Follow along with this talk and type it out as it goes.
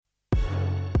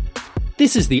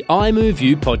This is the I Move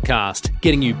You podcast,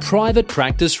 getting you private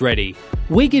practice ready.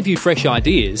 We give you fresh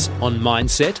ideas on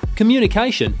mindset,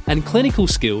 communication, and clinical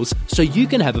skills so you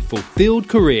can have a fulfilled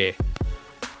career.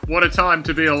 What a time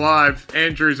to be alive.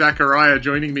 Andrew Zachariah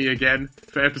joining me again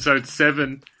for episode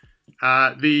 7.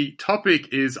 The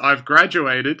topic is, I've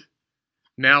graduated,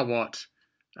 now what?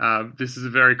 This is a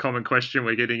very common question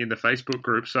we're getting in the Facebook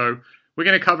group. So we're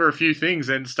going to cover a few things,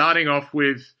 and starting off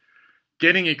with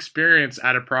getting experience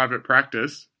at a private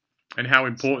practice and how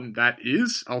important that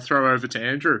is. I'll throw over to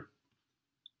Andrew.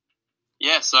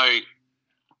 Yeah, so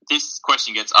this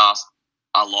question gets asked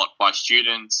a lot by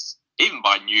students, even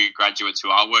by new graduates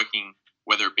who are working,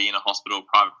 whether it be in a hospital or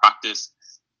private practice.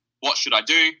 What should I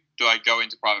do? Do I go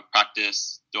into private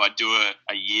practice? Do I do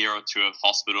a year or two of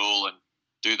hospital and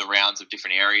do the rounds of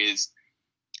different areas?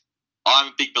 I'm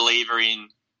a big believer in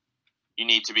you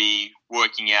need to be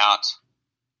working out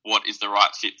what is the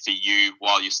right fit for you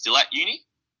while you're still at uni.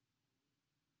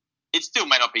 It still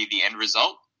may not be the end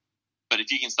result, but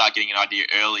if you can start getting an idea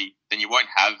early, then you won't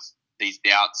have these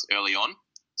doubts early on.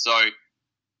 So,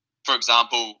 for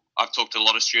example, I've talked to a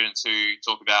lot of students who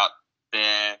talk about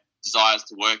their desires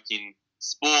to work in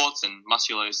sports and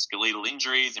musculoskeletal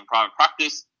injuries in private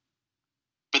practice,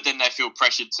 but then they feel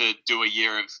pressured to do a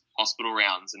year of hospital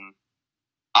rounds and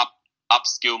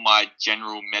upskill my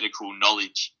general medical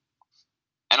knowledge.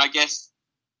 And I guess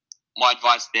my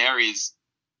advice there is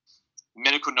the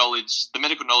medical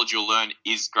knowledge you'll learn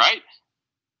is great.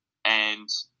 And,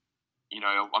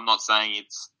 I'm not saying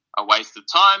it's a waste of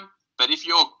time, but if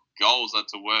your goals are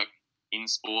to work in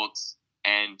sports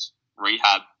and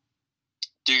rehab,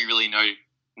 do you really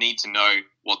need to know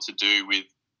what to do with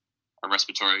a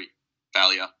respiratory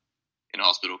failure in a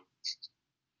hospital?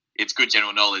 It's good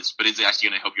general knowledge, but is it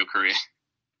actually going to help your career?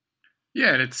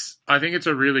 Yeah, and I think it's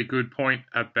a really good point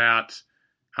about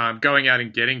going out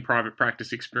and getting private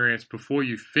practice experience before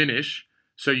you finish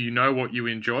so you know what you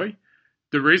enjoy.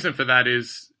 The reason for that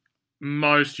is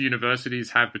most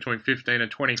universities have between 15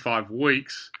 and 25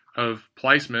 weeks of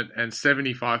placement, and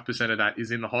 75% of that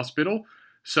is in the hospital.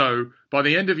 So by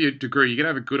the end of your degree, you're going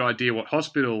to have a good idea what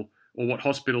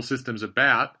hospital system's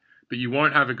about, but you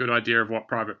won't have a good idea of what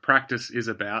private practice is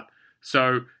about.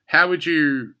 So how would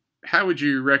you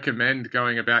recommend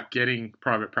going about getting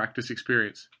private practice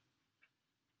experience?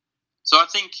 So I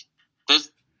think there's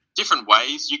different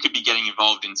ways. You could be getting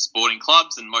involved in sporting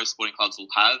clubs, and most sporting clubs will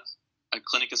have a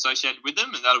clinic associated with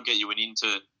them, and that'll get you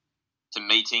into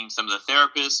meeting some of the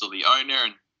therapists or the owner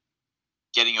and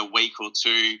getting a week or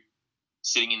two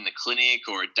sitting in the clinic,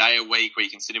 or a day a week where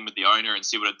you can sit in with the owner and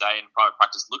see what a day in private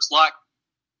practice looks like.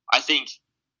 I think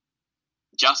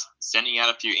just sending out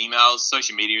a few emails,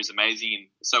 social media is amazing and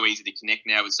it's so easy to connect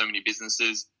now with so many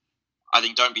businesses. I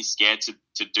think don't be scared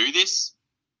to do this.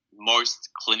 Most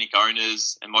clinic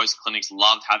owners and most clinics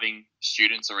love having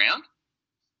students around.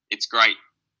 It's great.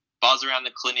 Buzz around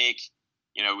the clinic.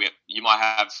 You might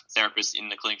have therapists in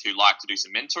the clinic who like to do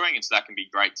some mentoring, and so that can be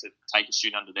great to take a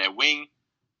student under their wing.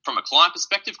 From a client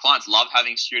perspective, clients love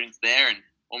having students there and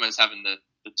almost having the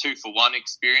 2-for-1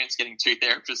 experience, getting 2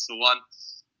 therapists for one.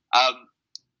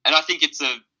 And I think it's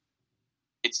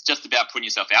just about putting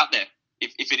yourself out there.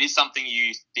 If it is something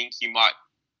you think you might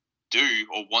do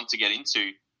or want to get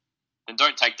into, then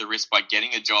don't take the risk by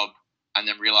getting a job and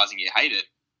then realizing you hate it.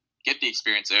 Get the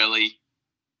experience early.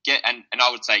 And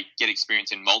I would say get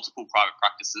experience in multiple private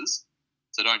practices.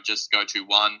 So don't just go to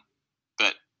one,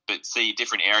 but see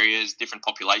different areas, different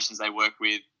populations they work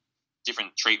with,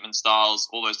 different treatment styles,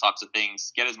 all those types of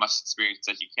things. Get as much experience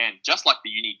as you can. Just like the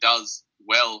uni does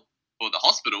well for the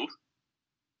hospital,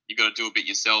 you've got to do a bit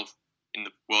yourself in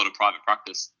the world of private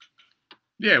practice.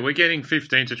 Yeah, we're getting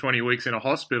 15 to 20 weeks in a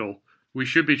hospital. We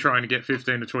should be trying to get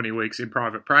 15 to 20 weeks in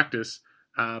private practice.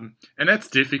 And that's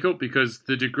difficult because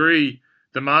the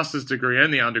master's degree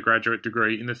and the undergraduate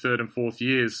degree in the 3rd and 4th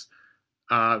years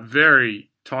are very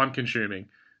time consuming.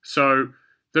 So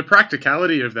the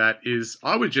practicality of that is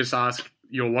I would just ask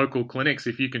your local clinics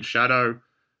if you can shadow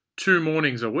 2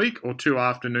 mornings a week or 2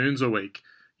 afternoons a week.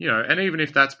 And even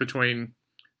if that's between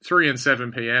 3 and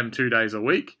 7 p.m. 2 days a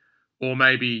week, or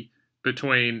maybe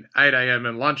between 8 a.m.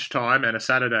 and lunchtime and a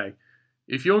Saturday,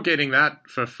 if you're getting that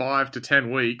for 5 to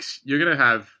 10 weeks, you're going to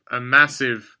have a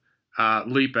massive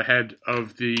leap ahead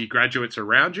of the graduates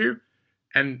around you.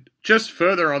 And just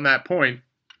further on that point,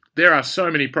 there are so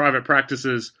many private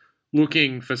practices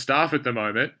looking for staff at the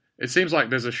moment. It seems like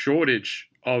there's a shortage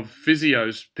of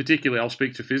physios, particularly I'll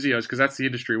speak to physios because that's the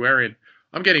industry we're in.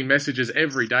 I'm getting messages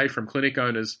every day from clinic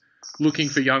owners looking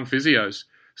for young physios.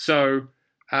 So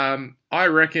I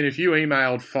reckon if you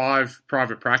emailed 5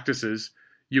 private practices,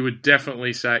 you would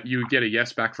definitely say you would get a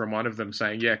yes back from one of them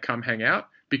saying, yeah, come hang out,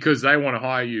 because they want to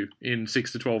hire you in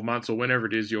 6 to 12 months or whenever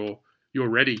it is you're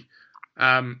ready.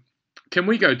 Can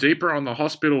we go deeper on the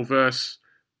hospital versus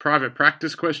private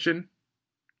practice question?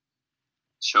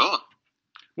 Sure.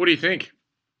 What do you think?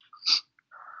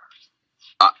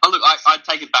 Look, I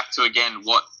take it back to, again,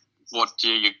 what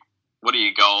are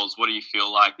your goals? What do you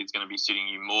feel like is going to be suiting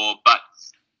you more? But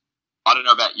I don't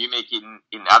know about you, Mick, in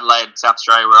Adelaide, South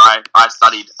Australia, where I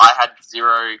studied, I had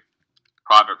zero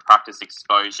private practice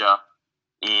exposure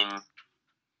in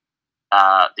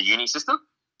the uni system.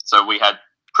 So we had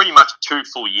pretty much 2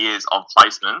 full years of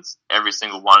placements. Every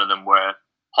single one of them were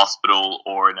hospital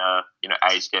or in a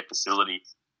aged care facility.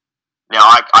 Now,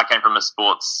 I came from a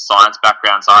sports science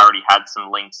background, so I already had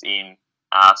some links in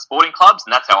sporting clubs,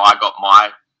 and that's how I got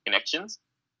my connections.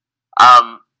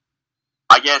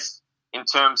 I guess in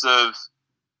terms of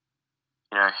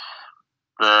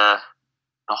the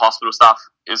hospital stuff,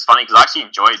 it was funny because I actually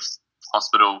enjoyed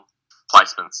hospital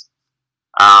placements.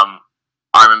 I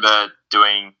remember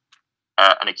doing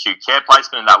an acute care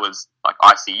placement, and that was like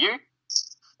ICU,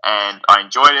 and I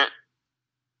enjoyed it.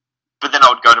 But then I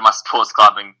would go to my sports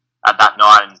club and at that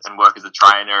night and work as a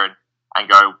trainer and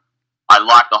go, I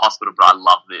like the hospital, but I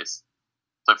love this.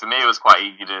 So for me, it was quite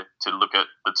easy to look at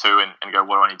the two and go,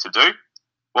 what do I need to do?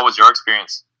 What was your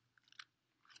experience?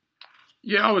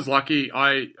 Yeah, I was lucky.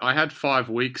 I had 5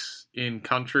 weeks in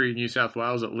country, New South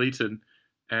Wales at Leeton,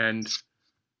 and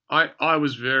I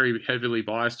was very heavily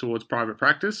biased towards private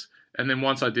practice. And then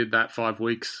once I did that 5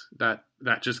 weeks, that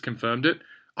just confirmed it.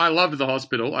 I loved the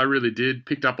hospital. I really did.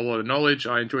 Picked up a lot of knowledge.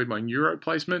 I enjoyed my neuro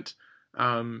placement.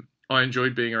 I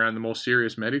enjoyed being around the more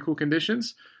serious medical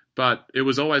conditions, but it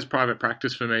was always private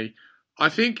practice for me. I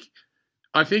think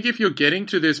if you're getting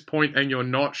to this point and you're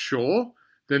not sure,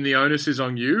 then the onus is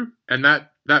on you. And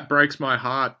that breaks my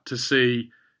heart to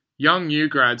see young new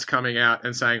grads coming out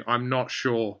and saying, I'm not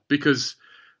sure, because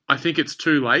I think it's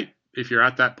too late. If you're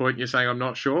at that point, you're saying, I'm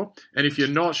not sure. And if you're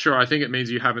not sure, I think it means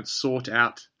you haven't sought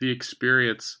out the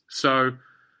experience. So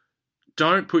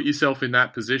don't put yourself in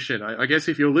that position. I guess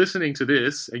if you're listening to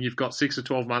this and you've got 6 to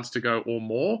 12 months to go or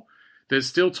more, there's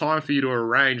still time for you to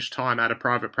arrange time at a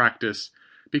private practice.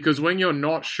 Because when you're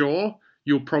not sure,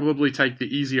 you'll probably take the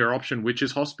easier option, which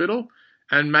is hospital.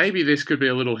 And maybe this could be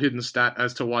a little hidden stat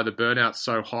as to why the burnout's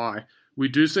so high. We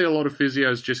do see a lot of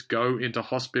physios just go into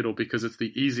hospital because it's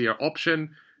the easier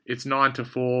option. It's 9 to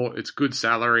 4, it's good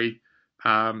salary,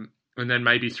 and then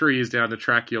maybe 3 years down the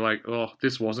track, you're like, oh,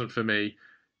 this wasn't for me.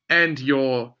 And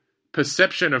your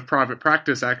perception of private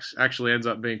practice actually ends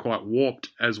up being quite warped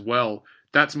as well.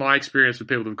 That's my experience with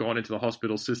people who've gone into the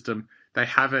hospital system. They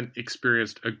haven't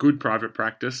experienced a good private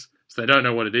practice, so they don't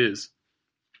know what it is.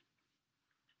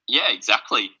 Yeah,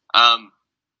 exactly.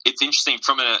 It's interesting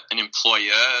from an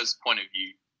employer's point of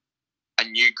view. A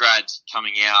new grad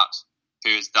coming out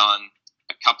who has done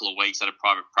a couple of weeks at a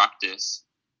private practice,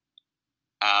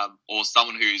 or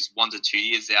someone who's 1 to 2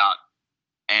 years out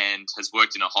and has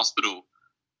worked in a hospital,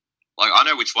 like, I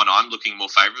know which one I'm looking more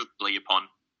favourably upon.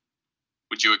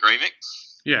 Would you agree, Mick?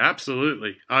 Yeah,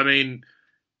 absolutely. I mean,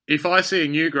 if I see a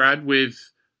new grad with,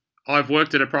 I've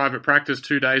worked at a private practice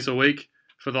 2 days a week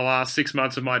for the last 6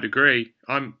 months of my degree,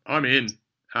 I'm in.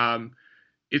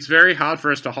 It's very hard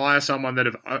for us to hire someone that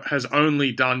has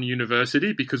only done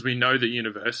university, because we know that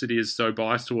university is so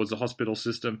biased towards the hospital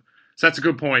system. So that's a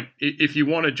good point. If you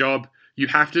want a job, you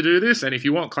have to do this. And if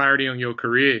you want clarity on your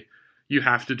career, you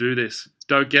have to do this.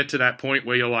 Don't get to that point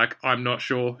where you're like, I'm not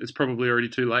sure. It's probably already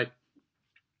too late.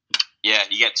 Yeah,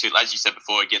 you get as you said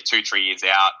before, you get 2-3 years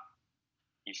out.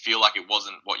 You feel like it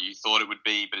wasn't what you thought it would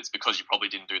be, but it's because you probably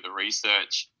didn't do the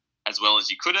research as well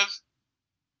as you could have.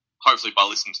 Hopefully by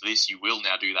listening to this, you will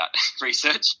now do that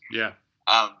research. Yeah.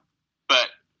 But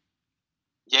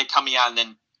yeah, coming out and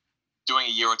then doing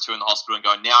a year or two in the hospital and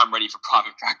going, now I'm ready for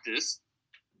private practice.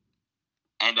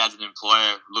 And as an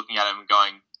employer, looking at them and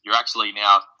going, you're actually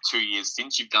now 2 years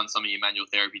since you've done some of your manual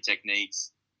therapy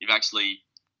techniques. You've actually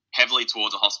heavily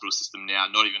towards a hospital system now,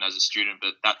 not even as a student,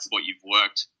 but that's what you've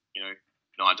worked,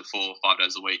 9 to 4, 5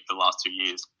 days a week for the last 2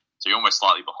 years. So you're almost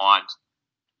slightly behind.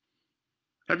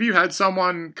 Have you had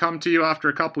someone come to you after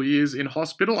a couple of years in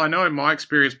hospital? I know in my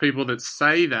experience, people that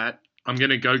say that I'm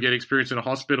going to go get experience in a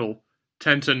hospital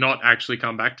tend to not actually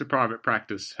come back to private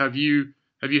practice. Have you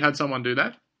had someone do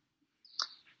that?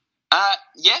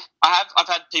 Yeah, I have. I've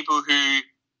had people who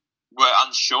were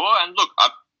unsure, and look,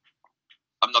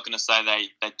 I'm not going to say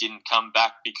they didn't come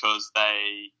back because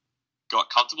they got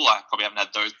comfortable. I probably haven't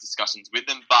had those discussions with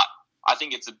them, but I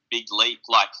think it's a big leap.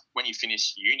 Like when you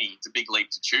finish uni, it's a big leap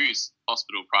to choose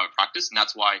hospital private practice, and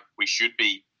that's why we should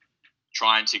be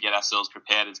trying to get ourselves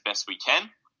prepared as best we can.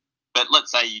 But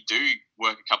let's say you do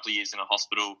work a couple of years in a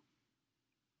hospital.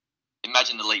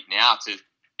 Imagine the leap now to,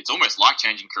 it's almost like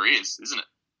changing careers, isn't it?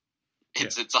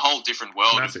 It's a whole different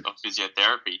world of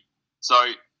physiotherapy. So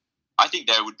I think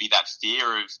there would be that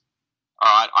fear of, all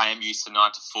right, I am used to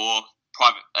 9 to 4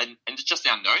 private, and it's just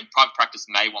the unknown. Private practice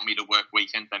may want me to work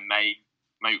weekends. They may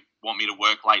want me to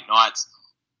work late nights,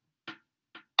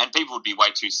 and people would be way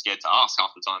too scared to ask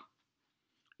half the time.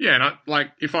 Yeah,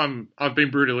 and I've been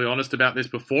brutally honest about this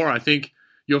before. I think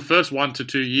your first 1 to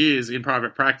 2 years in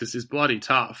private practice is bloody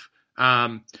tough.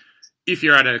 If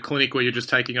you're at a clinic where you're just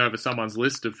taking over someone's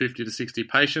list of 50 to 60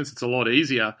 patients, it's a lot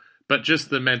easier. But just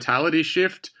the mentality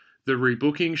shift, the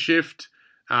rebooking shift,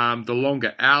 the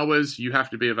longer hours, you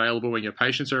have to be available when your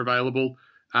patients are available.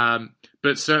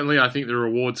 But certainly I think the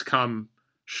rewards come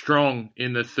strong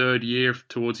in the third year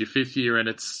towards your fifth year, and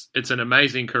it's an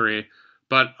amazing career.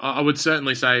 But I would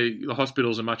certainly say the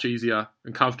hospital's a much easier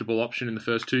and comfortable option in the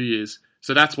first 2 years.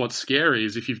 So that's what's scary,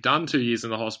 is if you've done 2 years in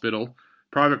the hospital,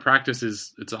 private practice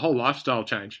it's a whole lifestyle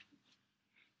change.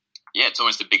 Yeah, it's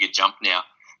almost a bigger jump now.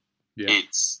 Yeah.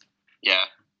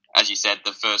 As you said,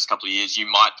 the first couple of years, you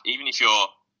might, even if you're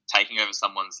taking over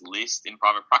someone's list in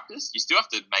private practice, you still have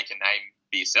to make a name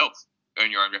for yourself,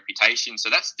 earn your own reputation. So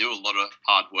that's still a lot of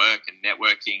hard work and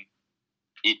networking.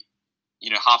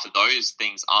 Half of those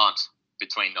things aren't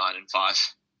between 9 and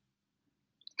 5.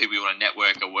 People you want to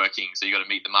network are working, so you got to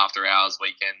meet them after hours,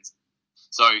 weekends.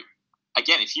 So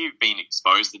again, if you've been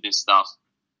exposed to this stuff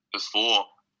before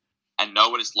and know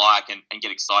what it's like and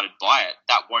get excited by it,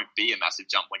 that won't be a massive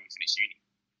jump when you finish uni.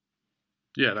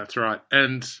 Yeah, that's right.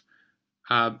 And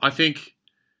I think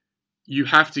you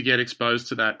have to get exposed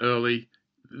to that early.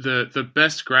 The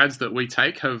best grads that we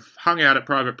take have hung out at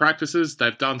private practices.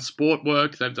 They've done sport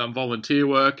work. They've done volunteer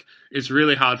work. It's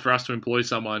really hard for us to employ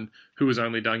someone who has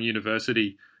only done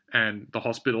university and the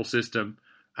hospital system.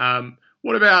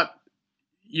 What about,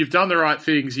 you've done the right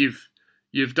things.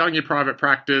 You've done your private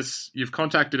practice. You've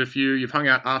contacted a few. You've hung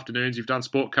out afternoons. You've done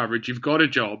sport coverage. You've got a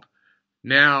job.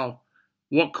 Now,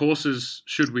 what courses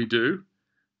should we do?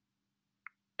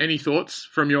 Any thoughts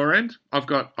from your end? I've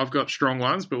got strong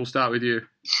ones, but we'll start with you.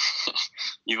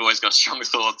 You've always got strong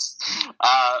thoughts.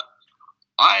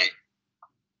 I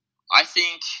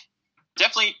think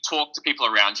definitely talk to people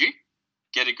around you,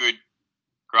 get a good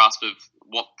grasp of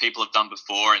what people have done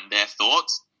before and their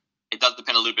thoughts. It does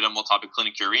depend a little bit on what type of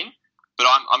clinic you're in, but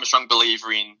I'm a strong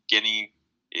believer in getting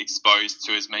exposed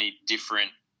to as many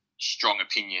different strong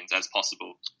opinions as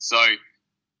possible. So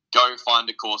go find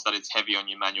a course that is heavy on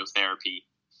your manual therapy.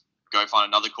 Go find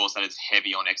another course that is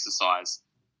heavy on exercise.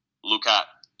 Look at,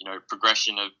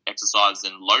 progression of exercise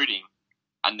and loading,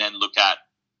 and then look at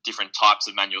different types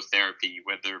of manual therapy,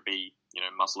 whether it be,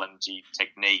 muscle energy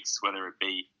techniques, whether it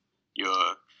be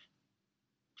your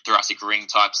thoracic ring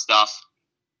type stuff.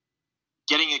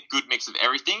 Getting a good mix of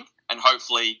everything, and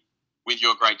hopefully with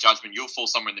your great judgment, you'll fall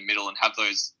somewhere in the middle and have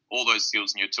all those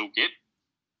skills in your toolkit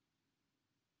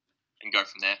and go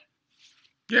from there.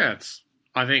 Yeah,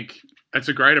 I think it's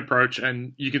a great approach,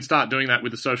 and you can start doing that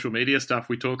with the social media stuff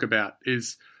we talk about,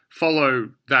 is follow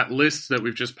that list that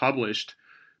we've just published,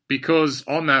 because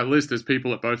on that list there's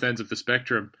people at both ends of the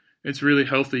spectrum. It's really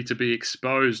healthy to be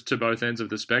exposed to both ends of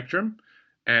the spectrum,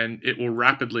 and it will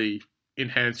rapidly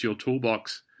enhance your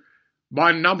toolbox.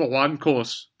 My number one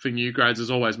course for new grads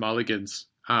is always Mulligans.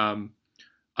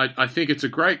 I think it's a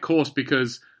great course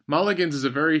because Mulligans is a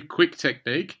very quick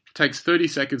technique, takes 30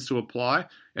 seconds to apply,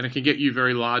 and it can get you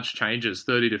very large changes,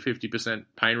 30 to 50%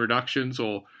 pain reductions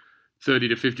or 30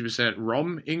 to 50%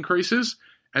 ROM increases.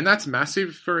 And that's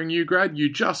massive for a new grad.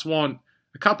 You just want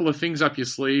a couple of things up your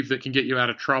sleeve that can get you out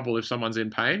of trouble if someone's in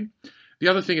pain. The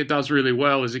other thing it does really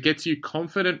well is it gets you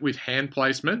confident with hand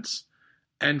placements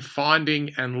and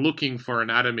finding and looking for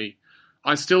anatomy.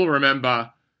 I still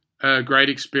remember a great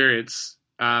experience.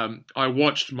 I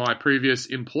watched my previous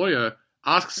employer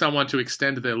ask someone to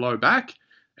extend their low back,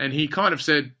 and he kind of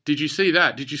said, "Did you see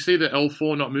that? Did you see the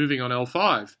L4 not moving on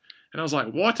L5?" And I was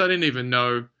like, "What? I didn't even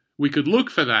know we could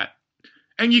look for that."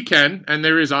 And you can, and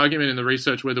there is argument in the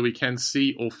research whether we can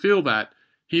see or feel that.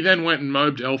 He then went and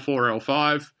mobed L4,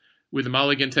 L5 with a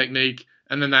Mulligan technique,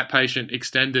 and then that patient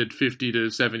extended 50 to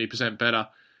 70% better.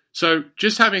 So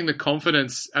just having the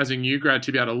confidence as a new grad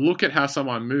to be able to look at how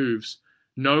someone moves,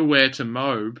 know where to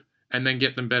mobe, and then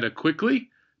get them better quickly,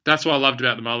 that's what I loved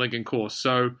about the Mulligan course.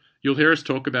 So you'll hear us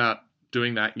talk about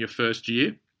doing that in your first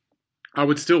year. I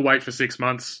would still wait for 6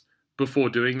 months before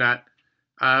doing that.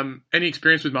 Any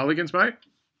experience with Mulligans, mate?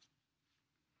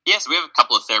 Yes, we have a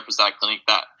couple of therapists at our clinic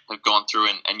that have gone through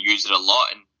and used it a lot.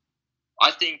 And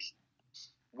I think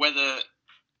whether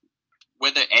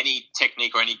whether any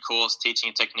technique or any course teaching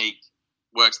a technique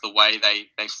works the way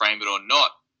they frame it or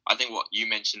not, I think what you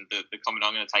mentioned, the comment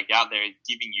I'm going to take out there is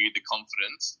giving you the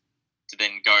confidence to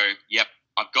then go, yep,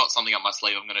 I've got something up my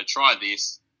sleeve. I'm going to try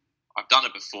this. I've done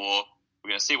it before. We're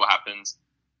going to see what happens.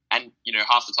 And,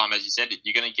 half the time, as you said,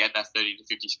 you're going to get that 30 to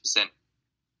 50%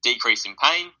 decrease in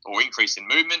pain or increase in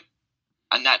movement.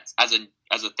 And that, as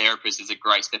a therapist, is a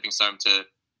great stepping stone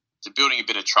to building a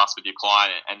bit of trust with your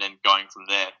client and then going from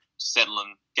there, settle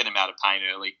and get them out of pain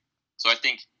early. So I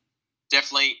think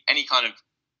definitely any kind of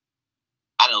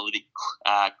analytic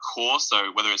course,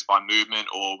 so whether it's by movement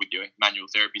or with your manual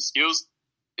therapy skills,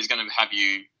 is going to have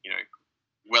you,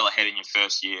 well ahead in your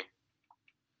first year.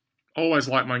 Always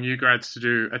like my new grads to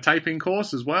do a taping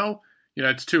course as well.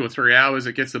 It's 2 or 3 hours.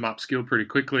 It gets them upskilled pretty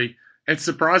quickly. It's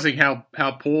surprising how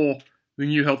poor the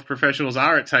new health professionals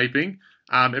are at taping.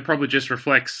 It probably just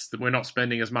reflects that we're not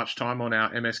spending as much time on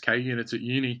our MSK units at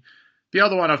uni. The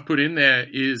other one I've put in there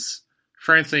is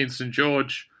Francine St.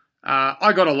 George.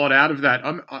 I got a lot out of that.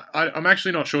 I'm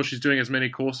actually not sure she's doing as many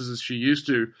courses as she used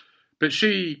to, but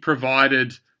she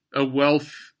provided a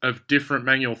wealth of different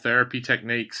manual therapy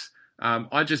techniques.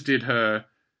 I just did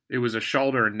it was a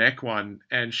shoulder and neck one,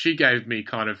 and she gave me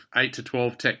kind of 8 to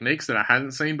 12 techniques that I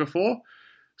hadn't seen before.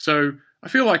 So I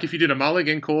feel like if you did a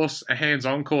mulligan course, a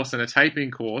hands-on course, and a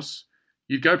taping course,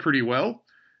 you'd go pretty well.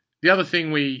 The other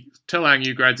thing we tell our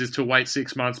new grads is to wait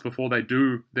 6 months before they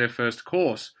do their first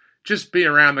course. Just be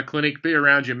around the clinic, be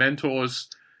around your mentors,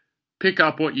 pick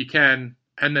up what you can,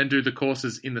 and then do the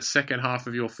courses in the second half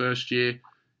of your first year.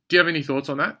 Do you have any thoughts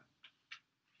on that?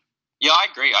 Yeah, I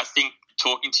agree. I think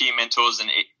talking to your mentors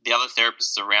and the other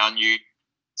therapists around you,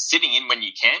 sitting in when you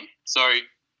can. So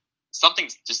something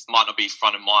just might not be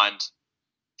front of mind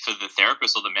for the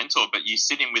therapist or the mentor, but you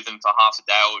sit in with them for half a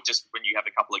day or just when you have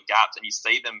a couple of gaps and you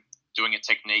see them doing a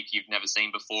technique you've never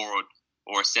seen before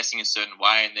or assessing a certain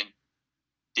way, and then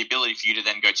the ability for you to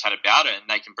then go chat about it and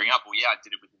they can bring up, well, yeah, I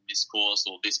did it within this course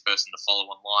or this person to follow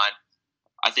online.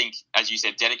 I think, as you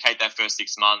said, dedicate that first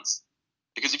 6 months,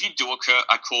 because if you do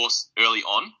a course early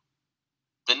on,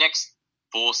 the next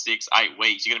 4, 6, 8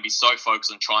 weeks, you're going to be so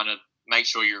focused on trying to make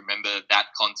sure you remember that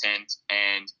content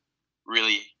and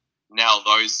really nail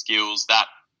those skills that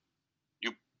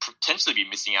you'll potentially be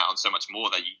missing out on so much more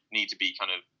that you need to be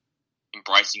kind of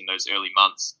embracing those early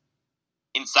months.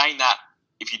 In saying that,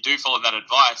 if you do follow that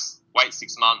advice, wait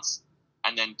 6 months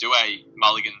and then do a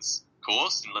Mulligan's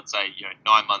course, and let's say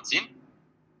 9 months in,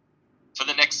 for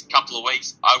the next couple of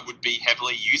weeks, I would be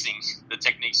heavily using the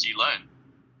techniques you learn.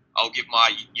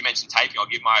 You mentioned taping, I'll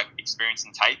give my experience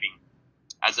in taping.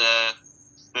 As a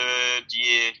third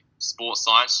year sports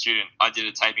science student, I did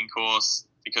a taping course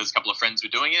because a couple of friends were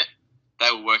doing it. They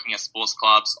were working at sports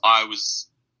clubs. I was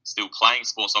still playing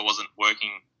sports. I wasn't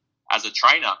working as a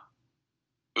trainer.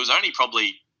 It was only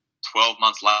probably 12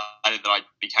 months later that I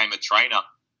became a trainer,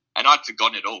 and I'd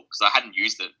forgotten it all because I hadn't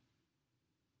used it.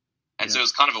 And so it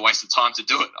was kind of a waste of time to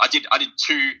do it. I did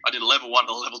a level 1 and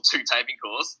a level 2 taping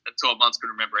course. At 12 months,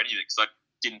 couldn't remember any of it because I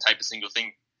didn't tape a single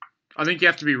thing. I think you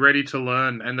have to be ready to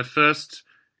learn, and the first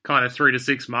kind of 3 to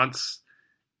 6 months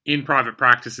in private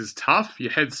practice is tough.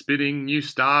 Your head's spinning, new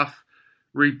staff,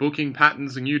 rebooking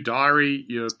patterns, a new diary,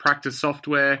 your practice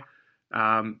software.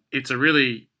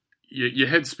 Your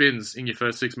head spins in your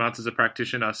first 6 months as a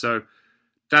practitioner. So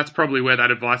that's probably where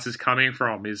that advice is coming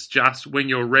from, is just when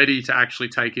you're ready to actually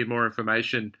take in more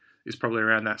information is probably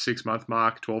around that 6 month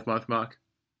mark, 12 month mark.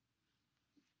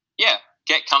 Yeah,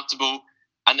 get comfortable,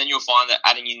 and then you'll find that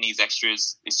adding in these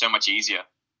extras is so much easier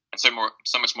and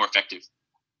so much more effective.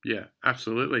 Yeah,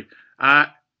 absolutely.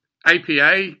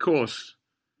 APA course.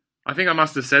 I think I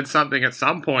must have said something at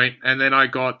some point, and then I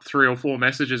got 3 or 4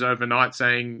 messages overnight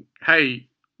saying, hey,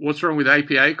 what's wrong with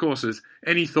APA courses?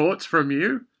 Any thoughts from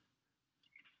you?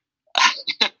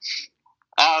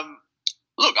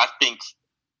 Look, I think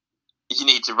you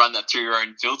need to run that through your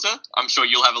own filter. I'm sure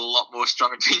you'll have a lot more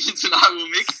strong opinions than I will,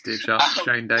 Mick. Stitch up,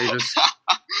 Shane Davis.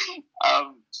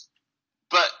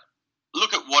 But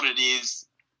look at what it is.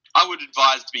 I would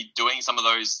advise to be doing some of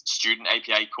those student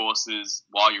APA courses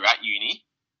while you're at uni,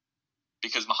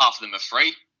 because half of them are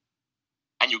free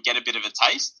and you'll get a bit of a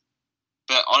taste.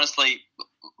 But honestly,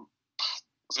 I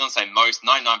was going to say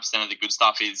 99% of the good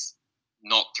stuff is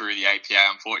not through the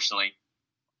APA, unfortunately.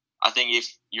 I think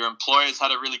if your employer's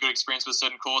had a really good experience with a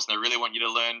certain course and they really want you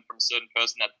to learn from a certain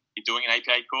person that you're doing an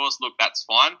APA course, look, that's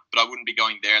fine, but I wouldn't be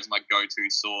going there as my go-to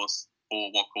source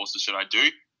for what courses should I do.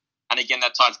 And again,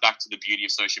 that ties back to the beauty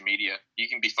of social media. You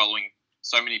can be following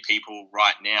so many people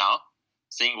right now,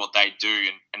 seeing what they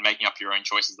do and making up your own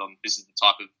choices on this is the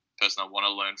type of person I want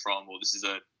to learn from, or this is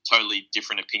a totally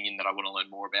different opinion that I want to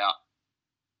learn more about.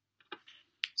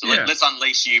 So Yeah. let's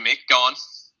unleash you, Mick. Go on.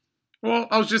 Well,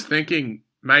 I was just thinking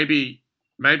maybe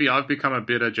I've become a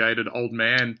bitter, jaded old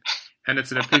man, and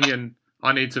it's an opinion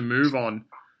I need to move on.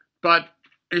 But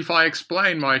if I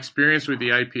explain my experience with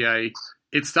the APA,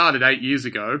 it started 8 years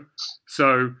ago,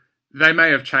 so they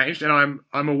may have changed, and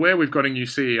I'm aware we've got a new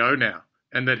CEO now,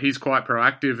 and that he's quite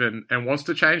proactive and wants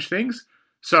to change things.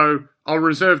 So I'll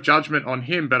reserve judgment on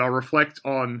him, but I'll reflect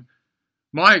on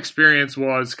my experience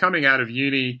was coming out of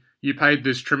uni, you paid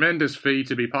this tremendous fee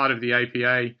to be part of the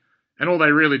APA, and all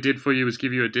they really did for you was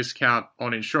give you a discount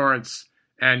on insurance,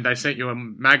 and they sent you a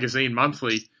magazine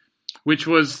monthly, which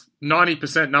was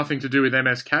 90% nothing to do with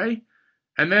MSK.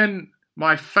 And then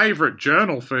my favourite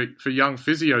journal for young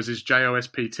physios is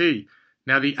JOSPT.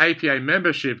 Now, the APA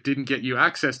membership didn't get you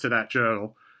access to that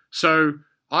journal. So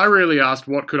I really asked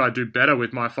what could I do better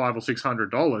with my $500 or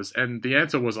 $600, and the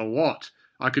answer was a lot.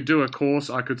 I could do a course,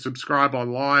 I could subscribe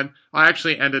online. I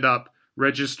actually ended up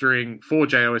registering for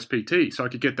JOSPT so I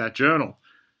could get that journal.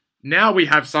 Now we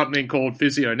have something called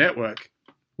Physio Network,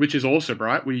 which is awesome,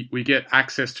 right? We get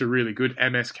access to really good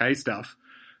MSK stuff.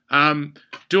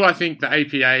 Do I think the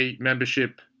APA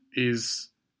membership is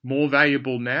more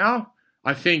valuable now?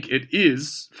 I think it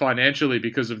is financially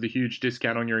because of the huge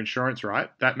discount on your insurance, right?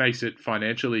 That makes it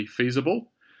financially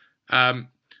feasible.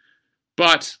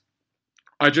 But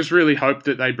I just really hope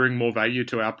that they bring more value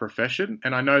to our profession.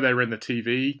 And I know they ran the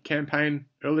TV campaign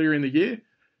earlier in the year.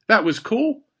 That was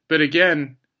cool. But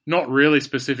again, not really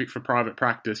specific for private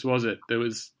practice, was it? There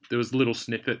was little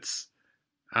snippets.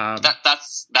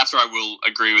 That's where I will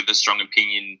agree with the strong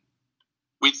opinion.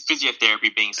 With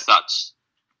physiotherapy being such,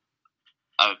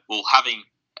 having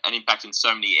an impact in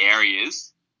so many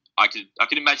areas, I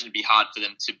could imagine it'd be hard for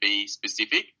them to be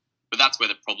specific. But that's where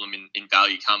the problem in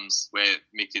value comes, where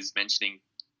Mick is mentioning,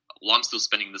 well, I'm still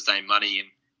spending the same money, and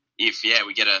if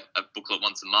we get a booklet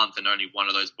once a month, and only one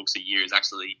of those books a year is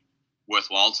actually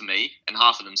worthwhile to me, and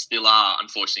half of them still are,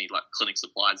 unfortunately, like clinic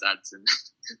supplies ads and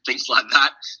things like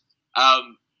that.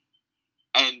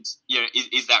 And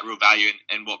is that real value?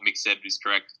 And what Mick said is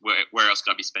correct. Where else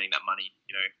could I be spending that money?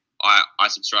 I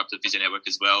subscribe to the Physio Network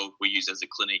as well. We use it as a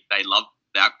clinic. They love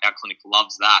our clinic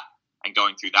loves that, and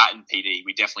going through that in PD,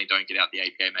 we definitely don't get out the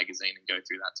APA magazine and go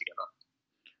through that together.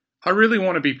 I really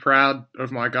want to be proud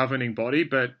of my governing body,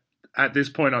 but at this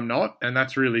point I'm not, and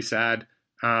that's really sad.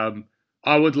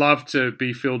 I would love to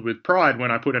be filled with pride when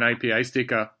I put an APA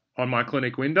sticker on my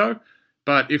clinic window,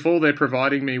 but if all they're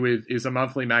providing me with is a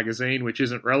monthly magazine, which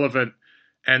isn't relevant,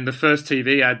 and the first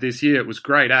TV ad this year, it was a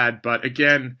great ad, but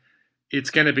again,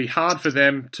 it's going to be hard for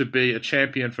them to be a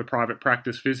champion for private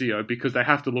practice physio because they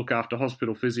have to look after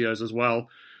hospital physios as well.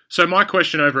 So my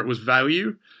question over it was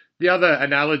value. The other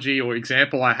analogy or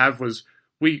example I have was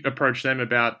we approached them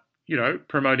about,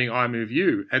 promoting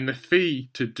iMoveU, and the fee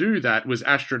to do that was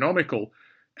astronomical.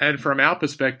 And from our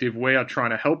perspective, we are trying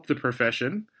to help the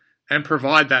profession and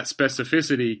provide that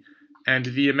specificity, and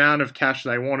the amount of cash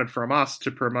they wanted from us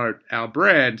to promote our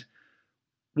brand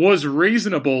was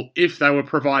reasonable if they were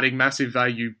providing massive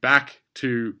value back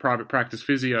to private practice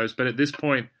physios, but at this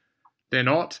point, they're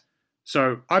not.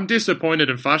 So I'm disappointed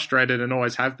and frustrated and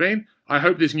always have been. I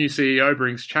hope this new CEO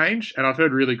brings change, and I've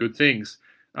heard really good things.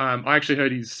 I actually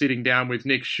heard he's sitting down with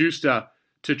Nick Schuster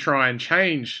to try and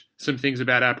change some things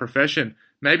about our profession.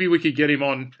 Maybe we could get him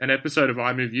on an episode of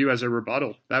iMoveU as a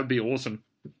rebuttal. That would be awesome.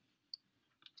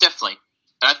 Definitely.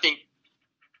 And I think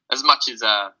as much as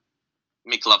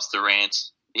Mick loves to rant,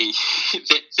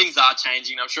 things are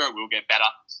changing. I'm sure it will get better.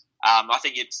 I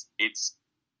think it's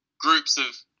groups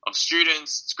of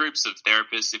students, it's groups of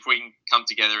therapists. If we can come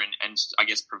together and I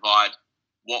guess provide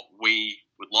what we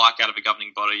would like out of a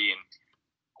governing body and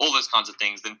all those kinds of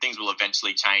things, then things will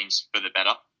eventually change for the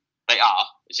better. They are.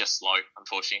 It's just slow,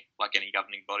 unfortunately, like any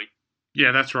governing body.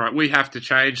 Yeah, that's right. We have to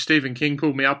change. Stephen King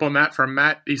pulled me up on that from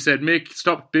Matt. He said, Mick,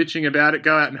 stop bitching about it.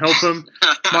 Go out and help them.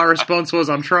 My response was,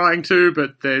 I'm trying to,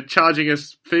 but they're charging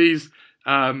us fees.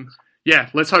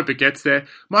 Let's hope it gets there.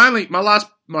 My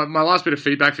last bit of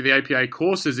feedback for the APA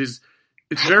courses is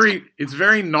it's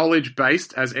very knowledge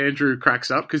based, as Andrew cracks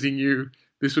up because he knew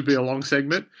this would be a long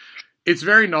segment. It's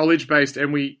very knowledge based,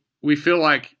 and we feel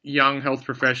like young health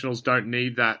professionals don't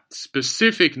need that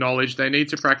specific knowledge. They need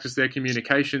to practice their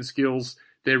communication skills,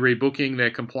 their rebooking, their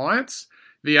compliance.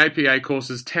 The APA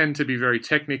courses tend to be very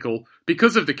technical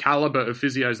because of the caliber of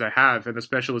physios they have and the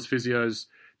specialist physios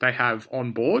they have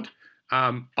on board.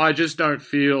 I just don't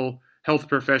feel health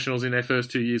professionals in their first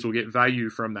 2 years will get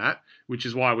value from that, which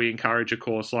is why we encourage a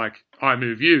course like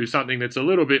iMoveU, something that's a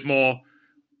little bit more,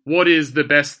 what is the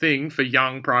best thing for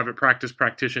young private practice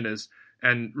practitioners?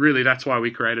 And really, that's why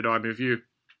we created iMoveU.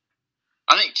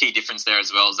 I think key difference there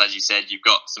as well is, as you said, you've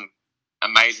got some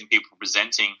amazing people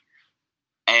presenting,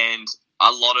 and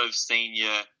a lot of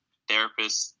senior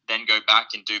therapists then go back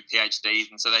and do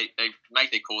PhDs, and so they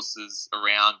make their courses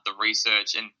around the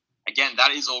research. And again,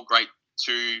 that is all great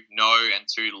to know and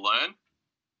to learn,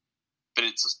 but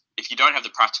it's if you don't have the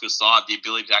practical side, the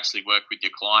ability to actually work with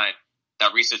your client,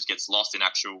 that research gets lost in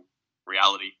actual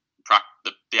reality,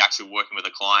 the actual working with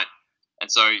a client. And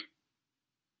so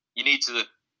you need to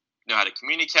know how to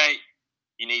communicate,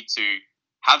 you need to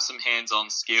have some hands-on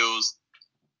skills,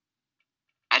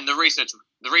 and the research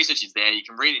is there. You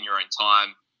can read in your own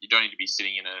time. You don't need to be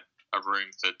sitting in a room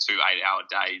for 2 8-hour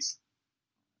days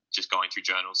just going through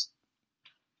journals.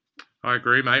 I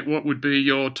agree, mate. What would be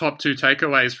your top 2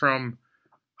 takeaways from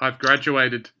I've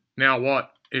graduated, now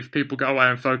what, if people go away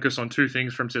and focus on 2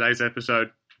 things from today's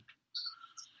episode?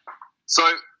 So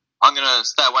I'm going to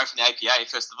stay away from the APA,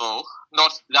 first of all.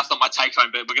 That's not my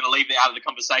take-home, but we're going to leave it out of the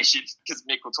conversation because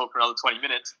Mick will talk for another 20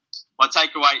 minutes. My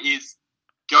takeaway is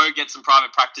go get some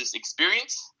private practice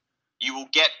experience. You will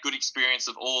get good experience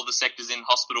of all the sectors in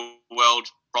hospital world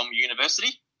from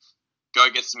university. Go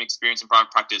get some experience in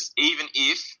private practice, even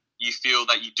if you feel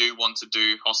that you do want to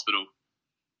do hospital.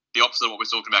 The opposite of what we're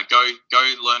talking about. Go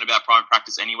learn about private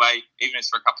practice anyway, even if it's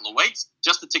for a couple of weeks,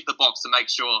 just to tick the box to make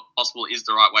sure hospital is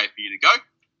the right way for you to go.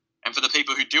 And for the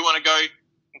people who do want to go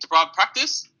into private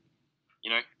practice,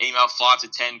 email 5 to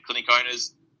 10 clinic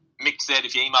owners. Mick said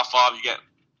if you email 5, you get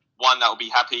 1 that will be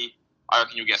happy. I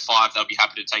reckon you'll get 5 that'll be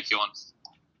happy to take you on.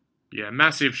 Yeah,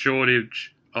 massive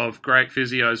shortage of great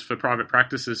physios for private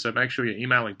practices, so make sure you're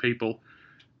emailing people.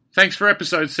 Thanks for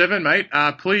episode 7, mate.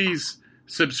 Please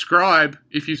subscribe.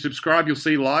 If you subscribe, you'll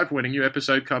see live when a new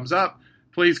episode comes up.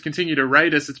 Please continue to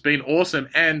rate us. It's been awesome.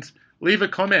 And leave a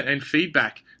comment and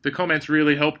feedback. The comments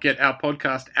really help get our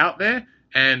podcast out there,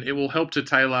 and it will help to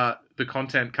tailor the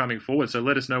content coming forward. So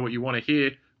let us know what you want to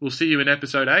hear. We'll see you in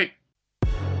episode 8.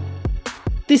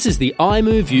 This is the I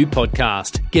Move You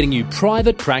podcast, getting you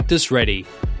private practice ready.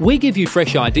 We give you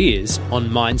fresh ideas on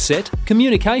mindset,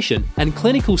 communication, and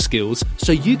clinical skills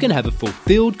so you can have a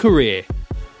fulfilled career.